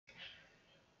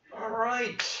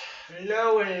Alright,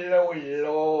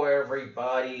 hello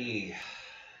everybody.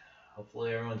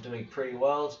 Hopefully everyone's doing pretty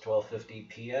well. It's 12:50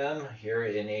 p.m. here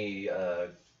in a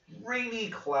rainy,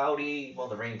 cloudy, well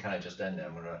the rain kind of just ended.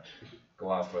 I'm gonna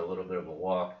go out for a little bit of a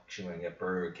walk, chewing at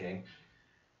Burger King.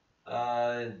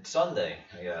 Sunday,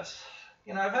 I guess.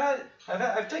 You know,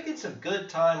 I've taken some good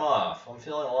time off. I'm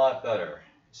feeling a lot better.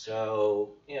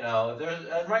 So, you know,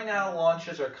 right now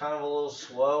launches are kind of a little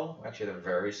slow. Actually, they're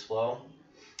very slow.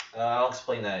 I'll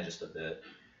explain that in just a bit.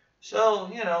 So,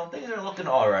 you know, things are looking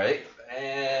all right.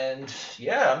 And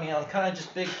yeah, I mean, I'm kind of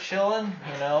just big chilling,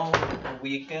 you know.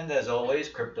 Weekend, as always,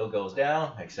 crypto goes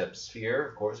down, except Sphere,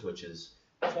 of course, which is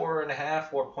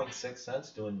 4.6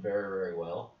 cents, doing very, very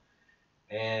well.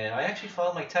 And I actually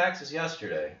filed my taxes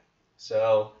yesterday.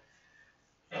 So,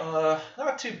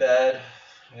 not too bad.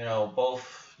 You know,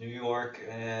 both New York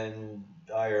and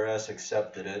IRS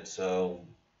accepted it, so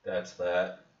that's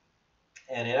that.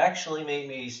 And it actually made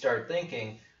me start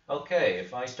thinking, okay,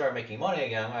 if I start making money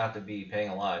again, I'm going to have to be paying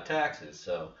a lot of taxes.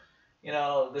 So, you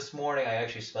know, this morning I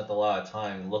actually spent a lot of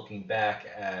time looking back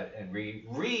at and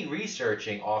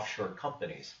researching offshore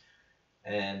companies.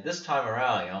 And this time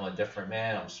around, you know, I'm a different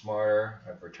man. I'm smarter.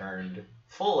 I've returned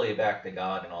fully back to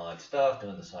God and all that stuff,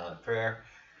 doing the silent prayer.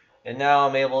 And now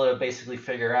I'm able to basically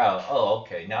figure out, oh,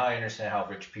 okay, now I understand how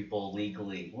rich people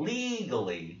legally,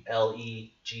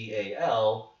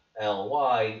 L-E-G-A-L-L-Y,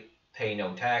 pay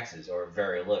no taxes or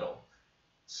very little.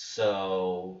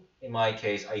 So in my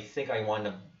case, I think I wind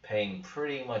up paying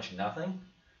pretty much nothing,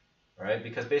 right?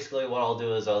 Because basically what I'll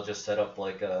do is I'll just set up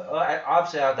like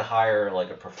obviously I have to hire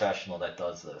like a professional that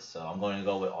does this. So I'm going to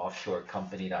go with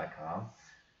offshorecompany.com.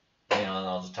 You know, and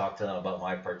I'll just talk to them about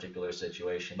my particular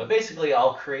situation. But basically,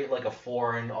 I'll create like a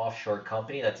foreign offshore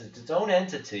company that's its own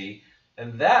entity,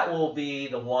 and that will be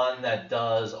the one that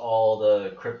does all the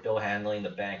crypto handling, the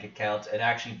bank accounts, and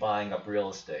actually buying up real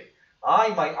estate.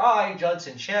 I,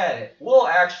 Judson Chan, will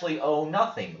actually owe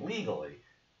nothing legally.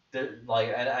 And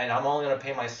I'm only going to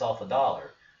pay myself $1.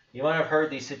 You might have heard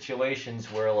these situations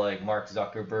where like Mark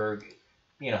Zuckerberg,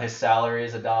 you know, his salary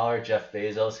is $1. Jeff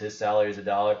Bezos, his salary is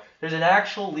 $1. There's an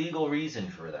actual legal reason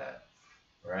for that,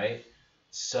 right?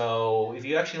 So if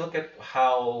you actually look at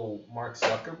how Mark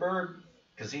Zuckerberg,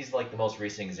 because he's like the most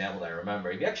recent example that I remember,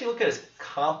 if you actually look at his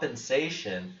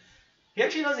compensation, he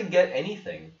actually doesn't get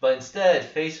anything. But instead,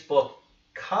 Facebook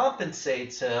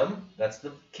compensates him, that's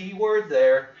the key word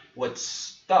there, with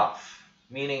stuff.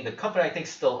 Meaning the company, I think,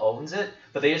 still owns it,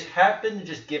 but they just happen to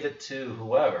just give it to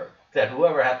whoever. That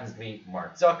whoever happens to be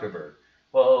Mark Zuckerberg.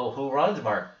 Well, who runs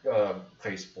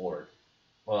Facebook?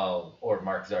 Well, or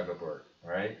Mark Zuckerberg,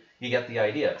 right? You get the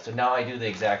idea. So now I do the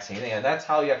exact same thing, and that's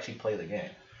how you actually play the game.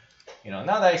 You know,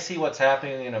 now that I see what's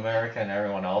happening in America and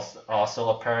everyone else also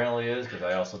apparently is, because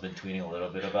I also been tweeting a little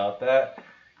bit about that.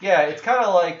 Yeah, it's kind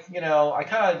of like, you know, I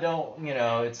kind of don't, you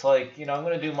know, it's like, you know, I'm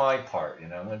going to do my part, you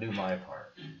know, I'm going to do my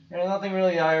part. There's nothing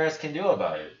really the IRS can do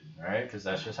about it. Right, because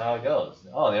that's just how it goes.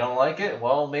 Oh, they don't like it?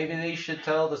 Well, maybe they should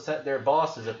tell their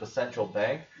bosses at the central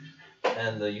bank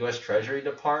and the U.S. Treasury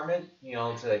Department, you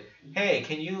know, say, hey,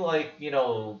 can you, like, you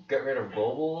know, get rid of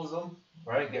globalism,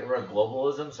 right? Get rid of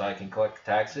globalism so I can collect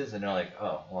taxes? And they're like,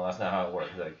 oh, well, that's not how it works.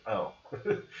 They're like, oh.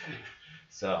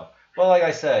 So, well, like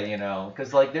I said, you know,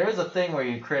 because, like, there is a thing where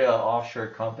you create an offshore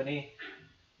company,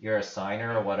 you're a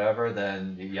signer or whatever,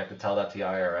 then you have to tell that to the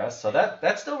IRS. So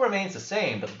that still remains the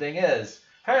same, but the thing is,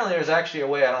 apparently there's actually a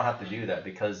way I don't have to do that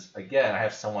because, again, I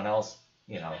have someone else,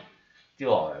 you know, do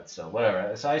all that. So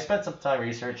whatever. So I spent some time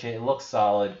researching. It looks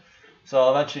solid. So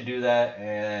I'll eventually do that.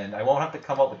 And I won't have to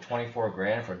come up with 24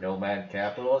 grand for nomad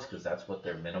capitalists because that's what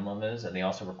their minimum is. And they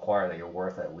also require that you're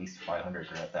worth at least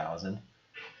 500,000.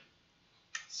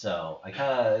 So I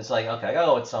kind of, it's like, okay, I got to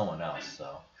go with someone else.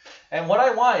 So, and what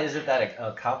I want isn't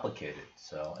that complicated.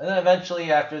 So, and then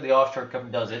eventually after the offshore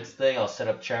company does its thing, I'll set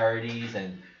up charities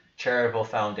and charitable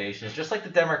foundations, just like the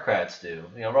Democrats do.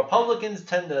 You know, Republicans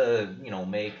tend to, you know,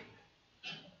 make,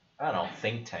 I don't know,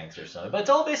 think tanks or something. But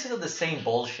it's all basically the same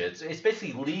bullshit. It's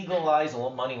basically legalized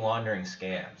money laundering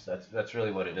scams. That's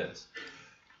really what it is.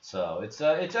 So it's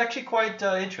actually quite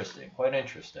interesting. Quite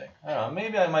interesting. I don't know.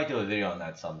 Maybe I might do a video on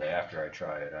that someday after I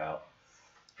try it out.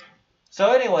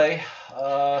 So anyway,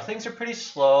 things are pretty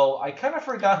slow. I kind of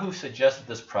forgot who suggested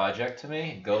this project to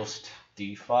me. Ghost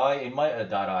Defi, it might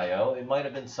 .io. It might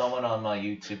have been someone on my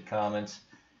YouTube comments.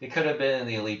 It could have been in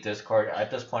the Elite Discord. At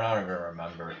this point, I don't even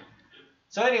remember.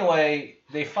 So anyway,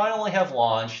 they finally have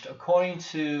launched. According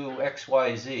to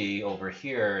XYZ over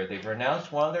here, they've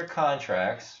announced one of their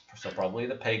contracts, so probably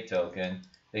the PEG token.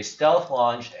 They stealth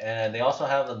launched, and they also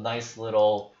have a nice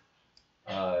little,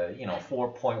 you know,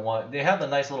 4.1. They have a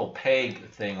nice little PEG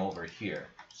thing over here.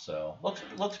 So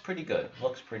looks pretty good.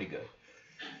 Looks pretty good.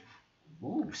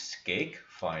 Ooh, Skake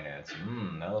finance.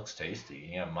 That looks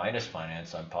tasty. Yeah, minus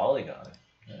finance on Polygon.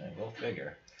 Yeah, go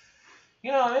figure.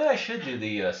 You know, maybe I should do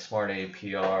the smart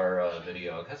APR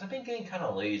video because I've been getting kind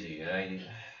of lazy, and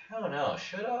I don't know.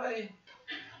 Should I?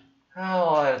 Oh,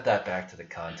 I'll add that back to the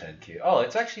content queue. Oh,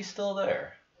 it's actually still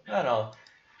there. I don't know.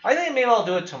 I think maybe I'll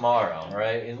do it tomorrow,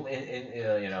 right?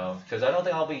 You know, because I don't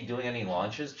think I'll be doing any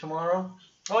launches tomorrow.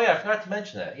 Oh yeah, I forgot to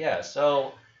mention that. Yeah,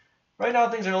 so right now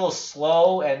things are a little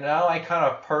slow, and now I kind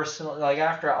of personally, like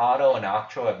after Auto and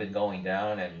Octro have been going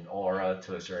down, and Aura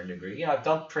to a certain degree. You know, I've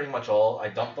dumped pretty much all. I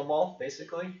dumped them all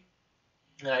basically,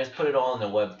 and I just put it all in the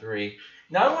Web3.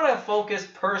 Now I want to focus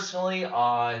personally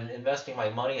on investing my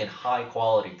money in high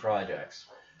quality projects.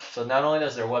 So not only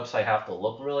does their website have to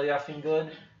look really effing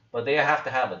good, but they have to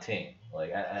have a team,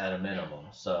 like at a minimum.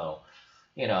 So,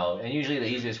 you know, and usually the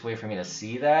easiest way for me to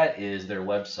see that is their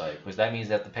website, because that means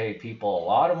they have to pay people a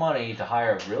lot of money to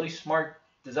hire really smart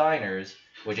designers,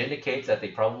 which indicates that they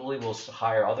probably will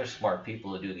hire other smart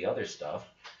people to do the other stuff.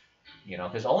 You know,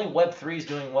 because only Web3 is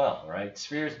doing well, right?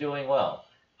 Sphere is doing well.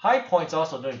 High Point's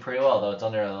also doing pretty well, though it's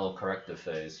under a little corrective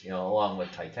phase, you know, along with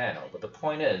Titano. But the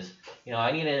point is, you know,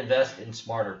 I need to invest in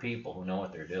smarter people who know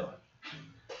what they're doing.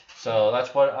 So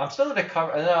that's what I'm still going to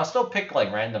cover. And then I'll still pick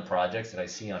like random projects that I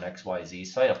see on XYZ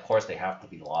site. Of course, they have to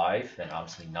be live and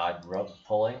obviously not rug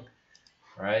pulling,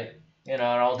 right? You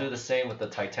know, and I'll do the same with the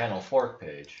Titano fork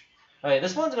page. I mean,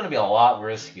 this one's going to be a lot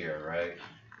riskier, right?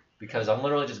 Because I'm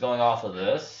literally just going off of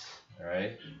this,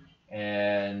 right?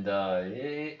 And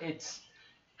it's,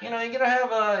 you know, you're gonna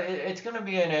have it's gonna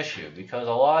be an issue because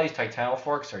a lot of these Titano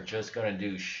forks are just gonna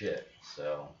do shit.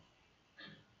 So,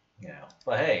 you know,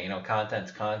 but hey, you know,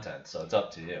 content's content, so it's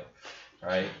up to you,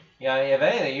 right? Yeah, I mean, if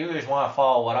anything, you just want to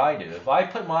follow what I do. If I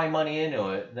put my money into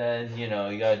it, then you know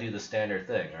you gotta do the standard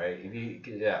thing, right? If you,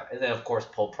 yeah, and then of course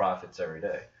pull profits every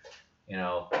day. You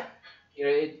know,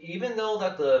 even though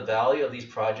that the value of these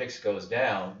projects goes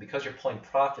down, because you're pulling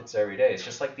profits every day, it's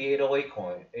just like the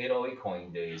 808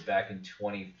 coin days back in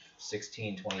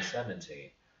 2016, 2017,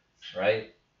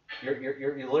 right?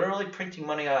 You're literally printing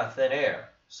money out of thin air.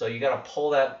 So you got to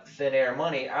pull that thin air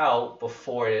money out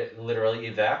before it literally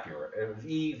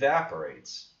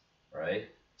evaporates, right?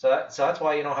 So that's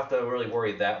why you don't have to really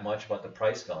worry that much about the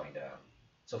price going down.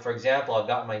 So for example, I've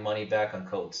gotten my money back on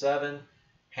Code 7,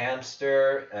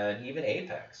 Hamster, and even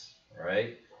Apex,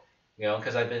 right? You know,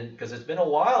 because it's been a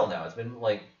while now. It's been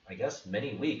like, I guess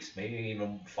many weeks, maybe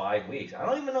even 5 weeks. I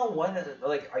don't even know when.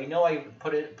 Like, I know I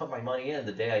put my money in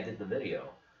the day I did the video,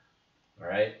 all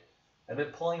right? I've been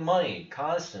pulling money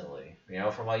constantly, you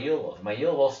know, for my yieldwolf. My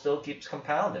yieldwolf still keeps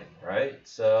compounding, right?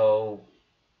 So,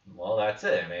 well, that's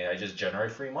it. I mean, I just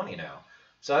generate free money now.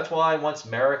 So that's why once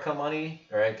America money,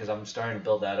 right? Because I'm starting to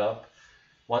build that up.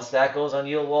 Once that goes on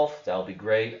yieldwolf, that'll be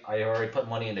great. I already put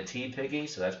money into T-Piggy,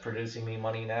 so that's producing me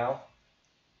money now,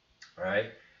 all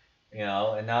right? You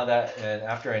know, and now that, and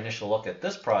after an initial look at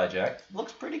this project, it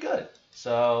looks pretty good.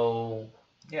 So,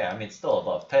 yeah, I mean, it's still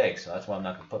above peg, so that's why I'm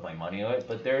not going to put my money in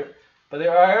it. I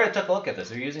already took a look at this.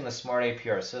 They're using the smart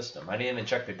APR system. I didn't even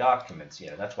check their documents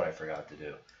yet. That's what I forgot to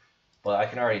do. But I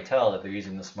can already tell that they're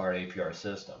using the smart APR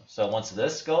system. So once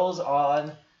this goes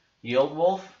on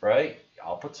yieldwolf, right,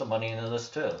 I'll put some money into this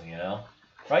too, you know.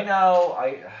 Right now,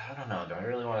 I don't know. Do I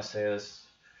really want to say this?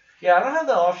 Yeah, I don't have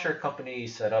the offshore company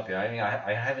set up yet. I mean,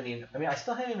 I haven't even. I mean, I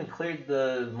still haven't even cleared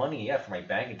the money yet for my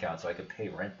bank account, so I could pay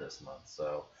rent this month.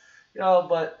 So, you know,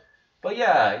 but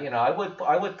yeah, you know,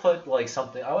 I would put like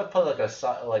something. I would put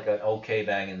like an OK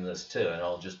bag in this too, and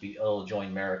it'll join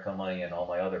America money and all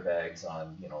my other bags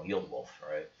on, you know, yieldwolf,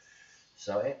 right?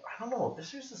 So I don't know.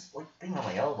 There's this like thing on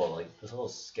my elbow, like this little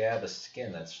scab of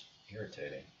skin that's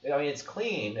irritating. I mean, it's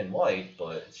clean and white,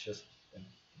 but it's just,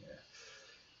 yeah.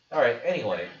 All right.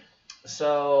 Anyway,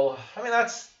 so I mean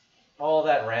that's all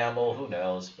that ramble. Who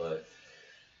knows? But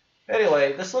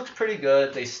anyway, this looks pretty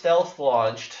good. They stealth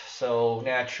launched, so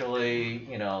naturally,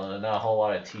 you know, not a whole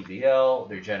lot of TVL.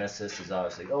 Their Genesis is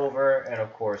obviously over, and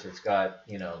of course, it's got,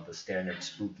 you know, the standard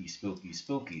spooky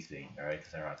theme, all right,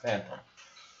 because they're on Phantom.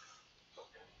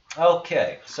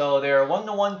 Okay, so they're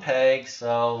 1-to-1 peg,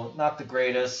 so not the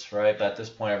greatest, right? But at this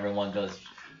point, everyone does,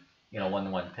 you know,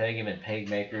 1-to-1 peg. Even peg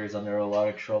makers under a lot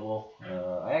of trouble.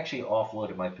 I actually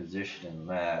offloaded my position in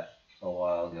that a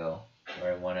while ago,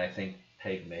 right? When I think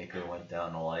peg maker went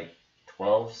down to like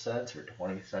 12 cents or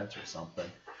 20 cents or something.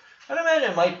 I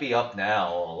imagine it might be up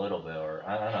now a little bit, or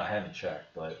I don't know, I haven't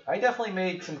checked. But I definitely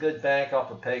made some good bank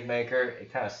off of peg maker.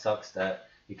 It kind of sucks that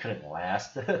it couldn't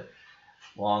last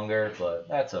longer, but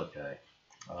that's okay.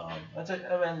 I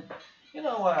mean, you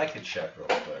know what? I could check real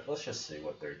quick. Let's just see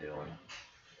what they're doing.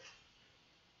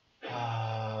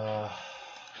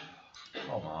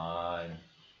 Come on.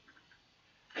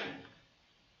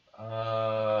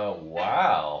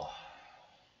 Wow.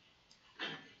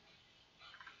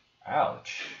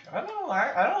 Ouch. I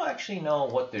don't actually know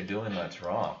what they're doing that's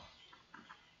wrong.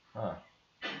 Huh.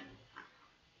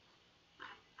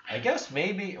 I guess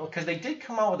maybe because they did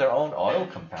come out with their own auto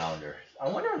compounder. I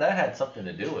wonder if that had something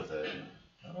to do with it.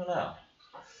 I don't know.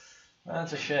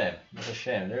 That's a shame. That's a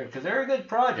shame. Because they're a good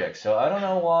project, so I don't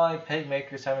know why Peg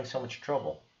Maker's having so much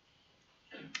trouble.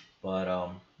 But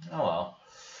oh well.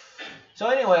 So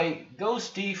anyway,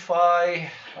 Ghost DeFi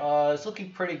is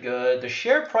looking pretty good. The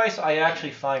share price I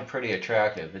actually find pretty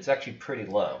attractive. It's actually pretty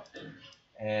low.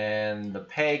 And the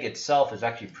peg itself is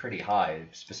actually pretty high.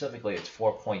 Specifically, it's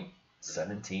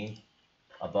 4.17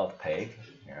 above peg,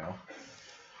 you know.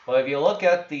 But if you look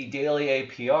at the daily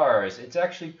APRs, it's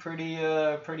actually pretty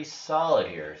solid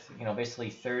here. You know, basically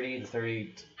 30 to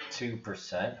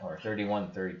 32% or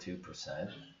 31 to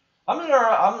 32%. I'm gonna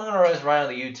run on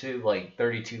the YouTube like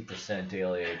 32%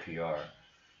 daily APR.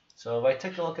 So if I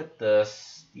take a look at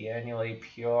this, the annual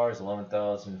APR is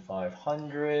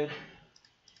 11,500,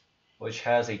 which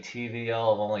has a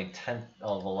TVL of only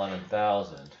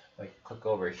 11,000. If I click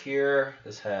over here,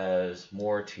 this has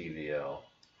more TVL.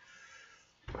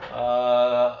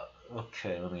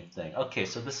 Okay, let me think. Okay,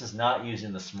 so this is not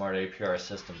using the smart APR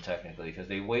system technically because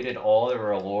they weighted all the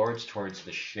rewards towards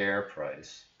the share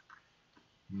price.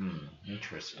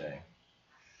 Interesting.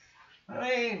 I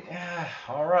mean,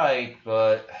 all right,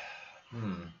 but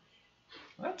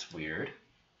that's weird.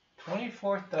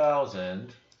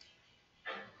 24,000.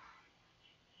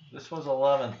 This was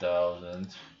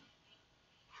 11,000.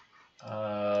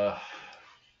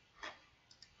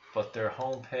 But their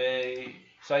home pay.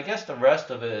 So I guess the rest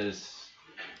of it is.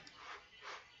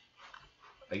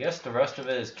 I guess the rest of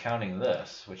it is counting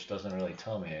this, which doesn't really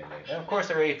tell me anything. And of course,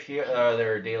 their APR,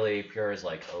 their daily APR is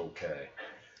like okay.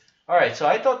 All right, so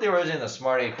I thought they were using the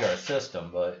smart APR system,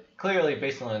 but clearly,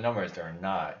 based on the numbers, they're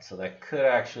not. So that could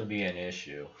actually be an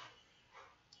issue.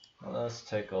 Well, let's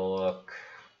take a look.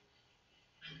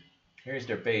 Here's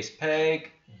their base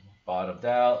peg, bottomed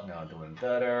out, now doing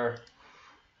better.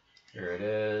 Here it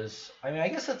is. I mean, I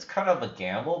guess it's kind of a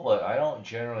gamble, but I don't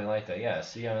generally like that. Yeah,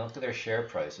 see, I mean, look at their share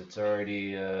price. It's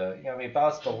already, I mean,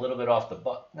 bounced a little bit off the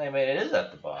bottom. I mean, it is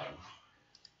at the bottom.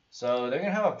 So they're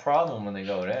going to have a problem when they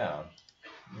go down.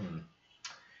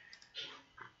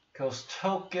 Ghost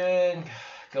token,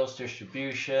 Ghost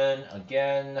distribution.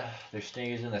 Again, they're still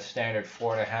using the standard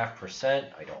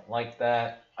 4.5%. I don't like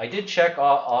that. I did check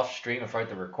off stream if I hit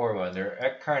the record button.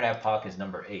 Their current epoch is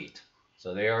number 8.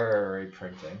 So they are already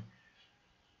printing.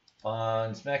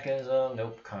 Bonds mechanism,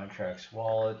 nope. Contracts,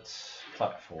 wallets,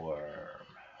 platform.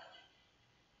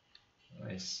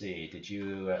 Let me see. Did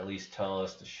you at least tell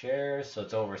us the shares? So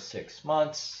it's over 6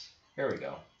 months. Here we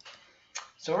go.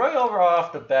 So right over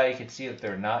off the bat, you can see that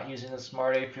they're not using the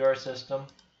smart APR system,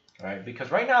 right?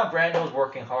 Because right now, Brando's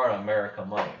working hard on America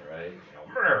money, right?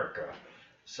 America.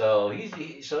 So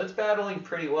so it's battling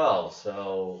pretty well.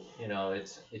 So you know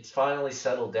it's finally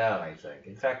settled down. I think.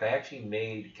 In fact, I actually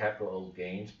made capital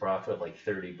gains profit of like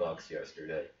 $30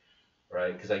 yesterday,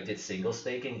 right? Because I did single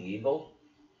staking Eagle.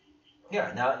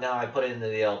 Yeah. Now I put it into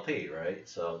the LP, right?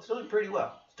 So it's doing pretty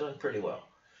well. It's doing pretty well.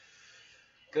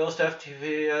 Ghost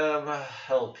FTM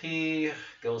LP,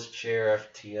 Ghost Share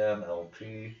FTM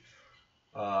LP.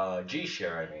 G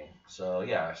share, I mean. So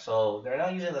yeah, so they're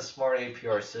not using the smart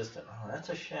APR system. Oh, that's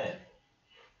a shame.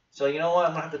 So you know what?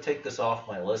 I'm gonna have to take this off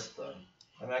my list then.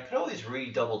 I mean, I could always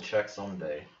double check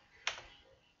someday.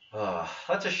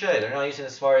 That's a shame. They're not using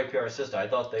the smart APR system. I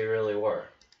thought they really were,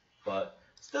 but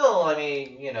still, I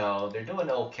mean, you know, they're doing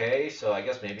okay. So I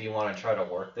guess maybe you want to try to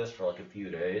work this for like a few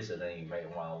days, and then you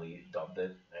might want to dump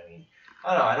it. I mean,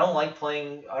 I don't know. I don't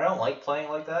like playing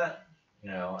like that. You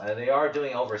know, and they are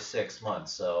doing over 6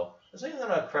 months, so this thing's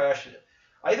gonna crash.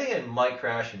 I think it might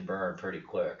crash and burn pretty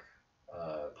quick,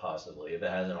 possibly if it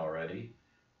hasn't already.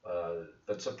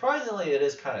 But surprisingly, it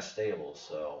is kind of stable.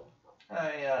 So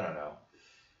I don't know.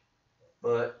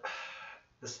 But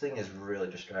this thing is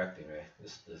really distracting me.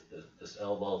 This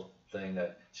elbow thing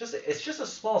that it's just a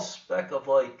small speck of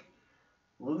like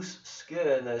loose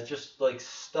skin that's just like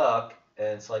stuck, and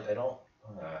it's like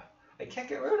I can't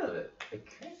get rid of it. I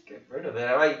can't get rid of it.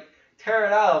 If I tear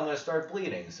it out, I'm going to start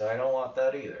bleeding, so I don't want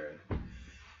that either.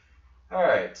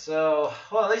 Alright, so,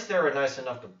 well, at least they were nice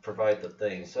enough to provide the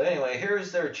thing. So anyway,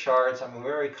 here's their charts. I mean,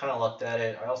 we already kind of looked at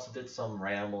it. I also did some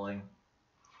rambling.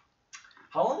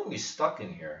 How long are you stuck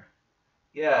in here?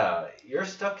 Yeah, you're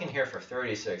stuck in here for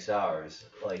 36 hours.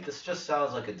 Like, this just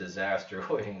sounds like a disaster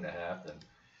waiting to happen.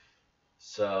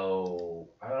 So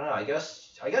I don't know. I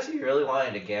guess if you really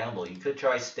wanted to gamble, you could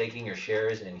try staking your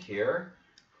shares in here,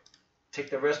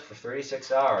 take the risk for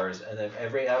 36 hours, and then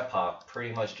every epoch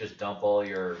pretty much just dump all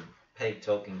your peg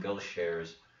token ghost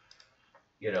shares,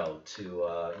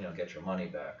 to get your money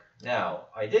back. Now,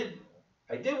 I did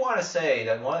want to say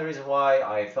that one of the reasons why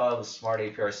I thought it was a smart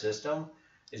APR system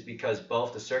is because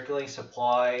both the circulating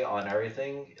supply on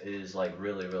everything is like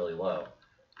really, really low.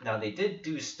 Now they did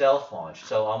do stealth launch,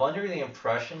 so I'm under the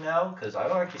impression now, because I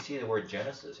don't actually see the word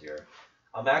Genesis here.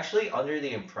 I'm actually under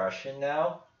the impression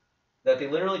now that they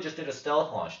literally just did a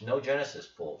stealth launch, no Genesis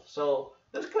pool. So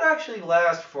this could actually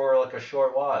last for like a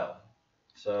short while.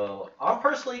 So I'm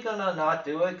personally gonna not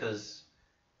do it because,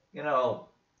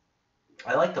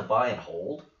 I like to buy and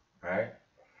hold, right?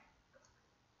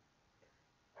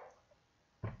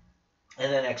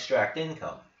 And then extract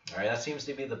income. All right, that seems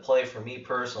to be the play for me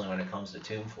personally when it comes to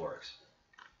tomb forks.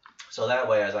 So that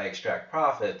way, as I extract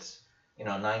profits,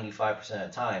 95% of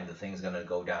the time, the thing's going to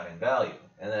go down in value.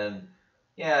 And then,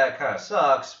 yeah, it kind of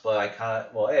sucks, but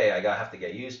well, A, I have to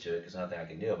get used to it because there's nothing I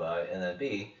can do about it. And then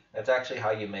B, that's actually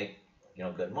how you make,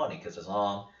 good money, because as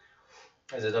long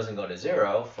as it doesn't go to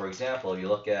zero, for example, you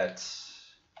look at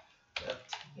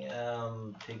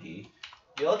Piggy.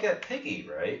 You look at Piggy,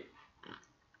 right?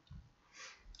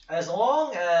 As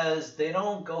long as they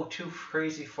don't go too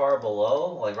crazy far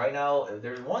below, like right now,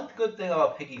 there's one good thing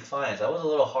about Piggy Finance. I was a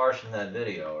little harsh in that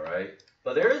video, right?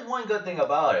 But there is one good thing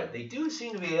about it. They do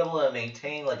seem to be able to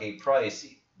maintain like a price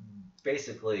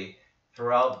basically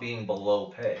throughout being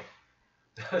below pay.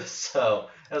 So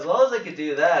as long as I could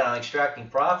do that, I'm extracting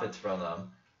profits from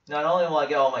them. Not only will I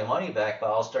get all my money back,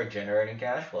 but I'll start generating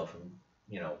cash flow from,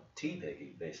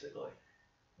 T-Piggy, basically.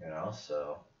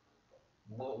 So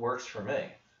what works for me.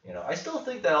 I still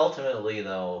think that ultimately,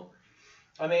 though,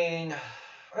 I mean,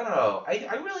 I don't know.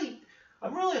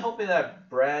 I'm really hoping that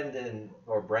Brandon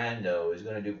or Brando is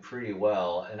going to do pretty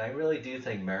well, and I really do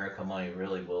think America Money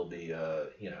really will be,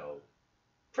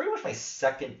 pretty much my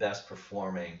second best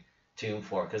performing Tomb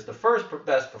Fork, because the first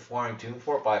best performing Tomb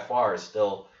Fork by far is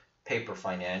still Paper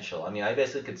Financial. I mean, I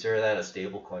basically consider that a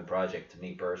stablecoin project to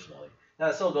me personally. Now,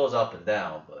 it still goes up and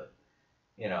down, but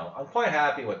I'm quite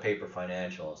happy with Paper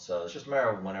Financial, so it's just a matter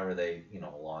of whenever they,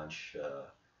 launch,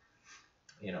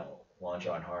 launch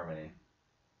on Harmony.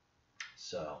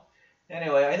 So,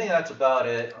 anyway, I think that's about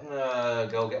it. I'm gonna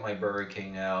go get my Burger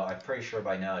King now. I'm pretty sure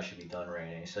by now it should be done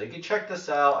raining. So you can check this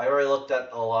out. I already looked at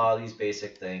a lot of these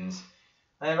basic things.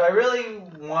 And if I really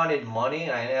wanted money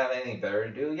and I didn't have anything better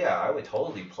to do, yeah, I would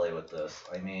totally play with this.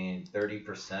 I mean,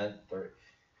 30%.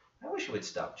 I wish it would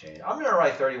stop changing. I'm gonna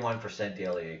write 31%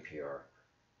 daily APR.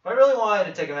 If I really wanted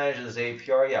to take advantage of this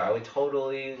APR, yeah, I would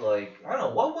totally, I don't know,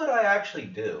 what would I actually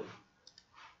do?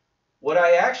 Would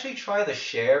I actually try the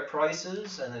share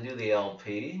prices and then do the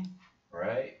LP,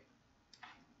 right?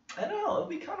 I don't know, it would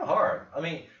be kind of hard. I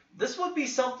mean, this would be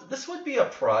a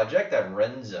project that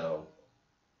Renzo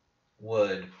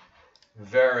would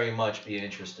very much be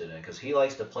interested in, because he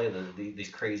likes to play these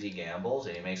crazy gambles,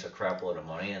 and he makes a crap load of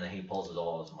money, and then he pulls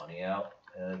all his money out,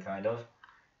 kind of.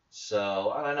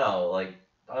 So, I don't know,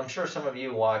 I'm sure some of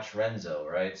you watch Renzo,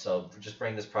 right? So just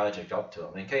bring this project up to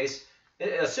him in case,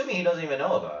 assuming he doesn't even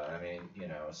know about it. I mean,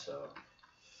 so.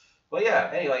 But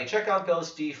yeah, anyway, check out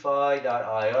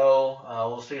ghostdefi.io.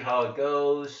 We'll see how it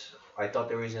goes. I thought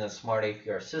they were using a smart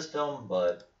APR system,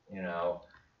 but,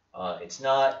 it's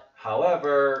not.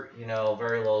 However,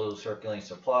 very low circulating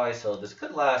supply, so this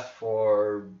could last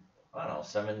for, I don't know,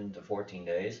 7 to 14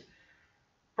 days.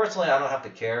 Personally, I don't have to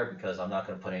care because I'm not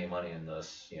going to put any money in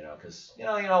this, because, you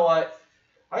know what?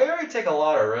 I already take a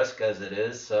lot of risk as it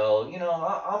is, so,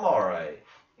 I'm all right.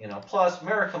 Plus,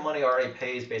 America Money already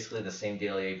pays basically the same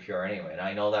daily APR anyway, and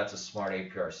I know that's a smart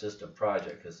APR system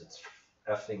project because it's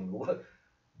effing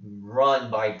run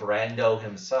by Brando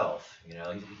himself.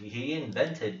 He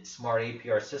invented smart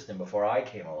APR system before I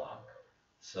came along.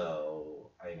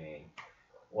 So, I mean,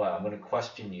 what, I'm going to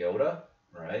question Yoda?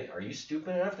 Right? Are you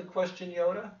stupid enough to question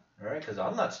Yoda? Right? Because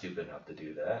I'm not stupid enough to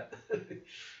do that.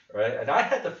 Right? And I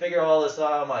had to figure all this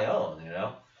out on my own,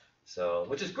 So,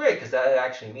 which is great, because that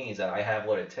actually means that I have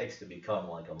what it takes to become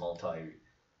like a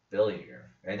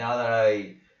multi-billionaire. And now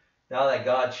that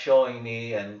God's showing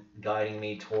me and guiding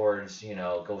me towards,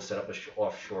 go set up a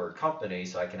offshore company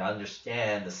so I can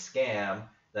understand the scam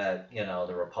that,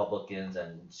 the Republicans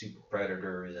and super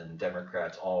predators and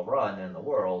Democrats all run in the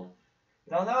world.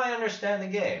 Now I understand the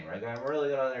game, right? I'm really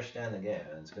gonna understand the game,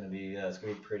 and it's gonna be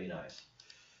pretty nice,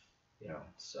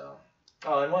 So,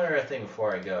 oh, and one other thing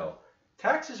before I go,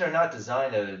 taxes are not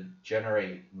designed to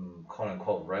generate quote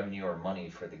unquote revenue or money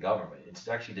for the government. It's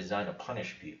actually designed to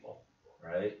punish people,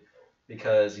 right?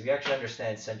 Because if you actually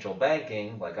understand central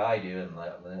banking, like I do,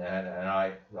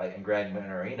 and Grand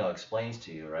Marino explains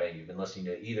to you, right? You've been listening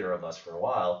to either of us for a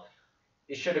while.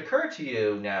 It should occur to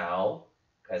you now,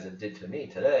 as it did to me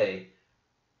today,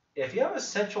 if you have a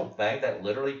central bank that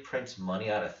literally prints money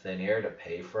out of thin air to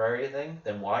pay for everything,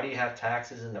 then why do you have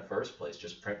taxes in the first place?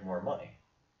 Just print more money.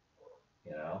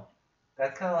 You know?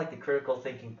 That's kind of like the critical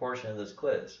thinking portion of this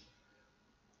quiz.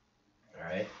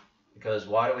 Alright? Because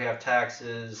why do we have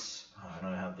taxes? Oh, I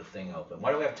don't have the thing open.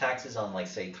 Why do we have taxes on, like,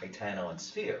 say, Titano and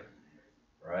Sphere?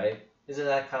 Right? Isn't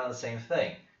that kind of the same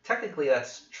thing? Technically,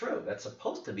 that's true. That's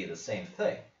supposed to be the same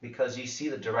thing. Because you see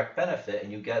the direct benefit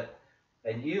and you get,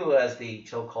 and you as the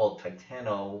so-called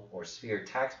Titano or Sphere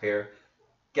taxpayer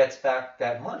gets back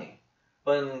that money.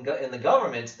 But in the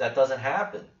governments, that doesn't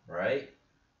happen, right?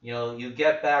 You know, you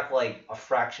get back like a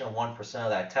fraction of 1%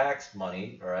 of that tax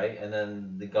money, right? And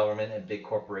then the government and big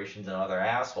corporations and other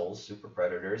assholes, super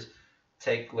predators,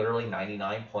 take literally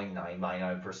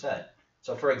 99.999%.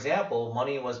 So for example,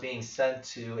 money was being sent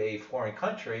to a foreign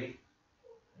country,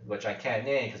 which I can't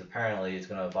name because apparently it's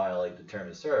going to violate the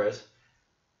terms of service.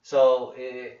 So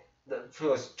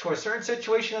to a certain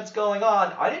situation that's going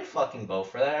on, I didn't fucking vote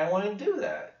for that. I wouldn't do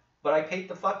that. But I paid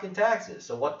the fucking taxes.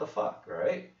 So what the fuck,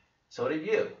 right? So did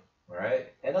you,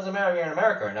 right? It doesn't matter if you're in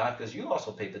America or not, because you also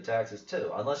paid the taxes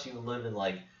too. Unless you live in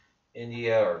like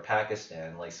India or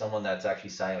Pakistan, like someone that's actually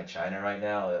siding with China right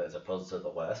now as opposed to the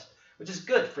West, which is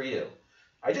good for you.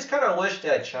 I just kind of wish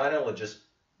that China would just,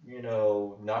 you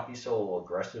know, not be so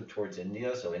aggressive towards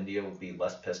India, so India would be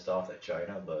less pissed off at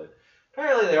China, but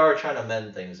apparently they are trying to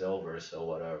mend things over, so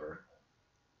whatever,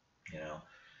 you know.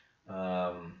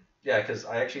 Yeah, because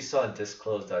I actually saw on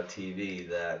Disclosed.tv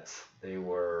that they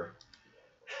were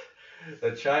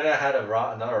that China had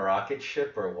another rocket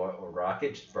ship or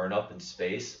rocket burn up in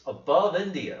space above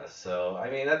India. So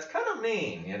I mean that's kind of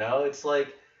mean, you know. It's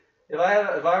like if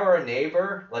I were a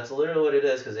neighbor, that's literally what it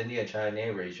is, because India and China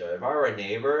neighbor each other. If I were a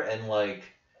neighbor and like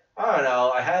I don't know,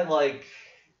 I had like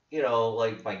you know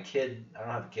like my kid, I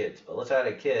don't have kids, but let's say I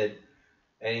had a kid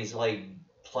and he's like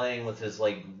playing with his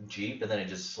like Jeep and then it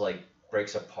just like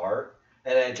breaks apart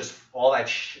and then just all that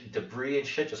debris and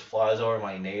shit just flies over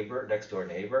my next door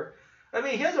neighbor. I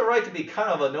mean, he has a right to be kind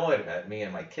of annoyed at me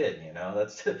and my kid, you know.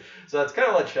 So that's kind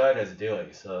of what China's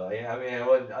doing. So I mean,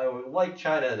 I would like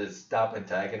China to stop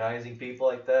antagonizing people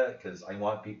like that, because I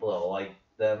want people to like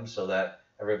them so that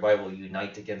everybody will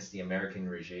unite against the American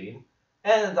regime,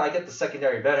 and I get the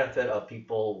secondary benefit of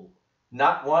people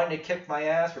not wanting to kick my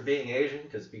ass for being Asian,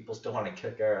 because people still want to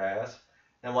kick our ass.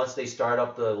 And once they start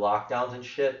up the lockdowns and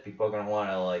shit, people are gonna want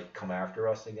to like come after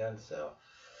us again. So.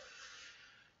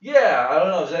 Yeah, I don't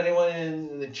know. Is anyone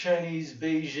in the Chinese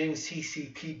Beijing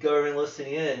CCP government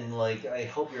listening in? Like, I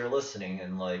hope you're listening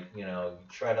and like, you know,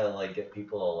 try to like get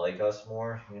people to like us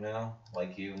more, you know,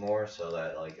 like you more, so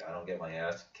that like I don't get my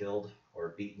ass killed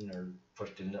or beaten or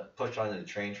pushed onto the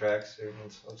train tracks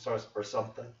or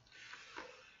something.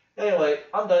 Anyway,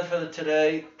 I'm done for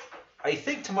today. I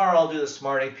think tomorrow I'll do the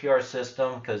smart APR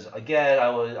system because again,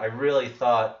 I really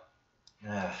thought.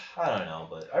 I don't know,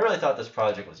 but I really thought this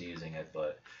project was using it,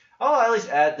 but I'll at least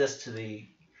add this to the.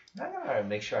 I gotta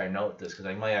make sure I note this because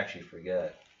I might actually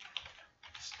forget.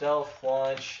 Stealth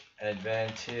launch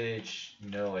advantage,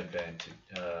 no advantage,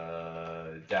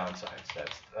 downsides.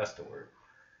 That's the word.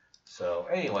 So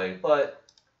anyway, but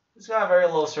it's got a very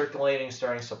low circulating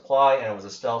starting supply, and it was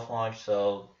a stealth launch,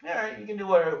 so yeah, you can do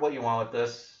what you want with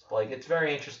this. Like, it's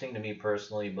very interesting to me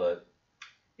personally, but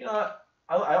you know.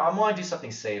 I want to do something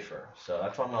safer, so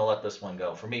that's why I'm going to let this one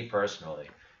go, for me personally.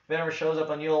 If it ever shows up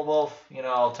on yieldwolf, you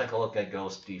know, I'll take a look at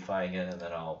Ghost DeFi again, and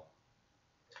then I'll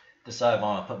decide if I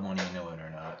want to put money into it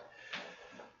or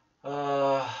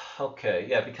not. Okay,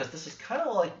 yeah, because this is kind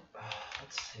of like,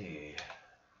 let's see,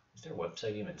 is their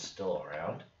website even still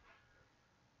around?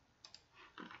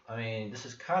 I mean, this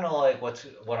is kind of like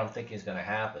what I'm thinking is going to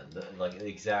happen, like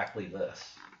exactly this.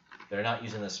 They're not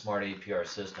using the smart APR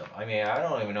system. I mean, I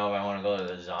don't even know if I want to go to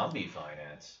the zombie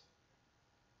finance.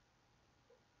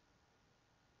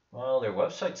 Well, their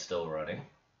website's still running.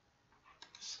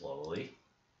 Slowly.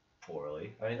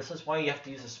 Poorly. I mean, this is why you have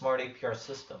to use a smart APR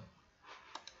system.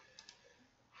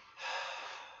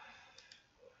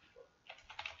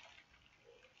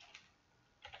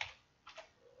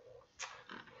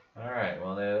 Alright,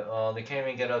 well, they can't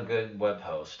even get a good web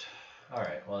host.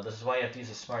 Alright, well, this is why you have to use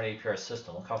a smart APR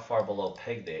system. Look how far below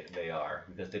peg they are,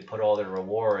 because they put all their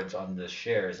rewards on the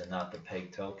shares and not the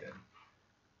peg token.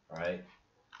 Alright?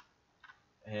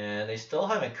 And they still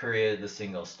haven't created the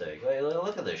single stake.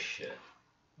 Look at this shit.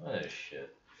 Look at this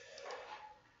shit.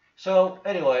 So,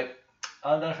 anyway,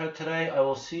 I'm done for today. I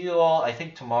will see you all. I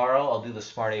think tomorrow I'll do the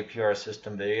smart APR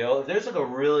system video. If there's like a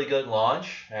really good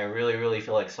launch, and I really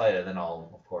feel excited, then I'll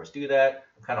of course do that.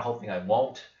 I'm kind of hoping I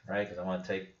won't, right? Because I want to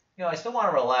take, I still want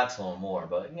to relax a little more,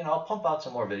 but I'll pump out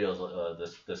some more videos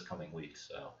this coming week.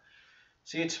 So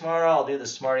see you tomorrow. I'll do the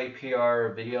smart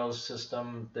APR video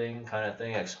system kind of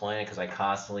thing, explain it because I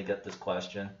constantly get this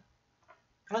question.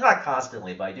 Well, not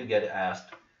constantly, but I do get it asked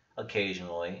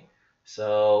occasionally.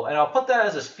 So, and I'll put that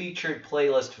as a featured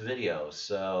playlist video.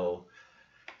 So,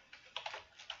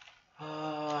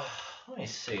 uh, let me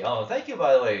see. Oh, thank you,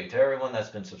 by the way, to everyone that's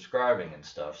been subscribing and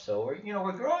stuff. So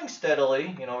we're growing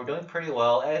steadily. We're doing pretty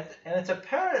well, and it's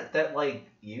apparent that like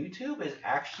YouTube is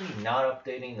actually not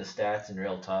updating the stats in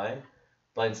real time,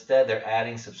 but instead they're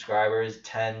adding subscribers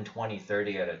 10, 20,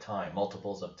 30 at a time,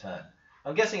 multiples of 10.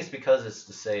 I'm guessing it's because it's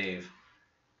to save,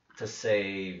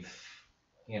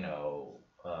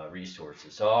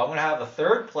 resources. So I'm going to have a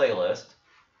third playlist.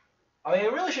 I mean,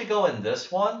 it really should go in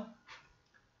this one,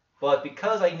 but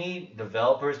because I need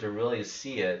developers to really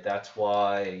see it, that's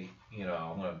why, I'm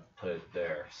going to put it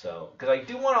there. So, because I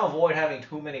do want to avoid having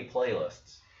too many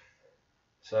playlists.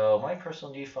 So, my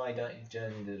personal DeFi,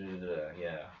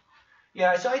 yeah.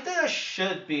 Yeah, so I think I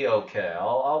should be okay.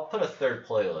 I'll put a third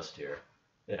playlist here.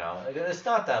 It's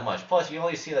not that much. Plus, you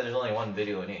only see that there's only one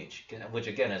video in each, which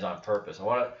again is on purpose. I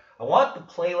want the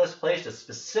playlist place to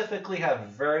specifically have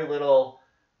very little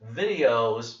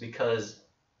videos because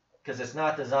it's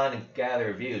not designed to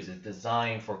gather views. It's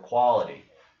designed for quality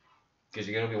because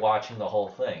you're going to be watching the whole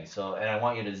thing. So, and I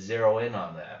want you to zero in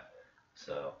on that.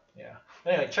 So, yeah.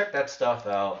 Anyway, check that stuff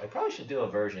out. I probably should do a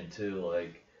version 2.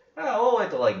 Like, I don't know, we'll wait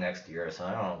till like next year or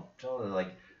something. I don't know.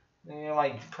 Like, my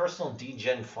personal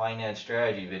degen finance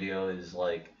strategy video is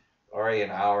like already an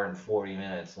hour and 40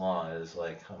 minutes long. It's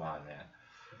like, come on, man.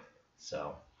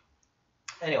 So,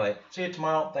 anyway, see you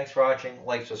tomorrow. Thanks for watching.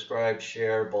 Like, subscribe,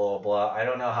 share, blah, blah. I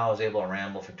don't know how I was able to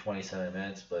ramble for 27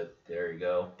 minutes, but there you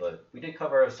go. But we did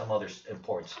cover some other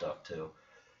important stuff, too.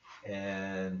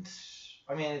 And,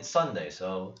 I mean, it's Sunday,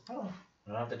 so I don't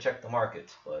have to check the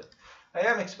markets. But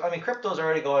I mean, crypto's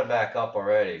already going back up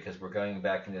already because we're going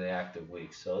back into the active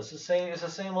week. So it's the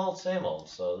same old.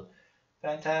 So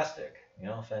fantastic,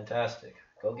 fantastic.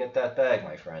 Go get that bag,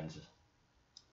 my friends.